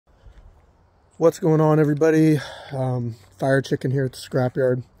What's going on, everybody? Fire chicken here at the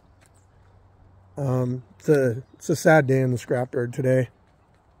scrapyard. It's a sad day in the scrapyard today.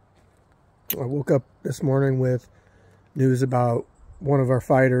 I woke up this morning with news about one of our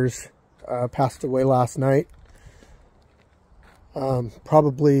fighters passed away last night.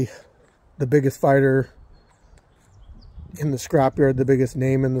 Probably the biggest fighter in the scrapyard, the biggest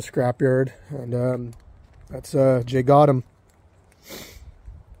name in the scrapyard, and that's Jay Gottem.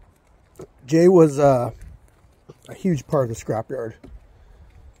 Jay was a huge part of the scrapyard,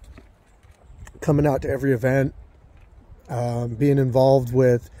 coming out to every event, being involved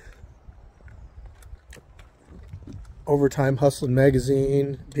with Overtime Hustling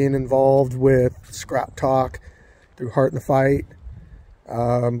Magazine, being involved with Scrap Talk through Heart in the Fight,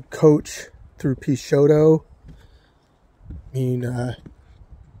 coach through Peace Shoto. I mean,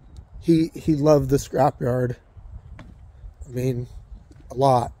 he loved the scrapyard. I mean, a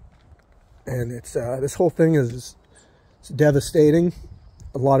lot. And it's this whole thing is it's devastating.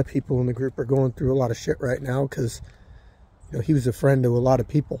 A lot of people in the group are going through a lot of shit right now because, you know, he was a friend to a lot of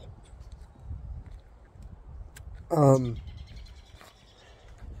people. I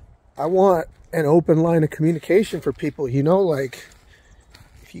want an open line of communication for people. You know, like,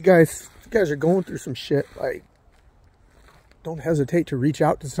 if you guys are going through some shit, like, don't hesitate to reach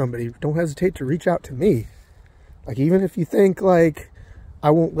out to somebody. Don't hesitate to reach out to me. Like, even if you think like I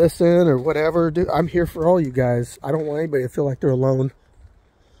won't listen or whatever, dude, I'm here for all you guys. I don't want anybody to feel like they're alone.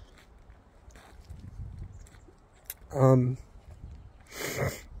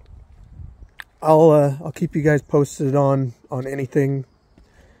 I'll keep you guys posted on anything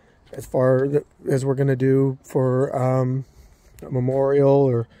as far as we're gonna do for a memorial,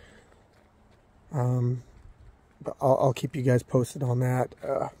 or but I'll keep you guys posted on that.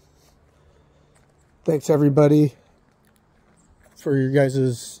 Thanks everybody for your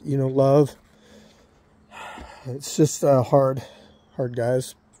guys' love. It's just hard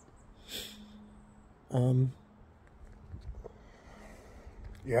guys.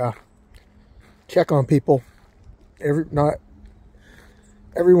 Yeah, check on people. Not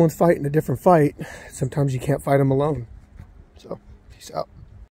everyone's fighting a different fight. Sometimes you can't fight them alone. So peace out.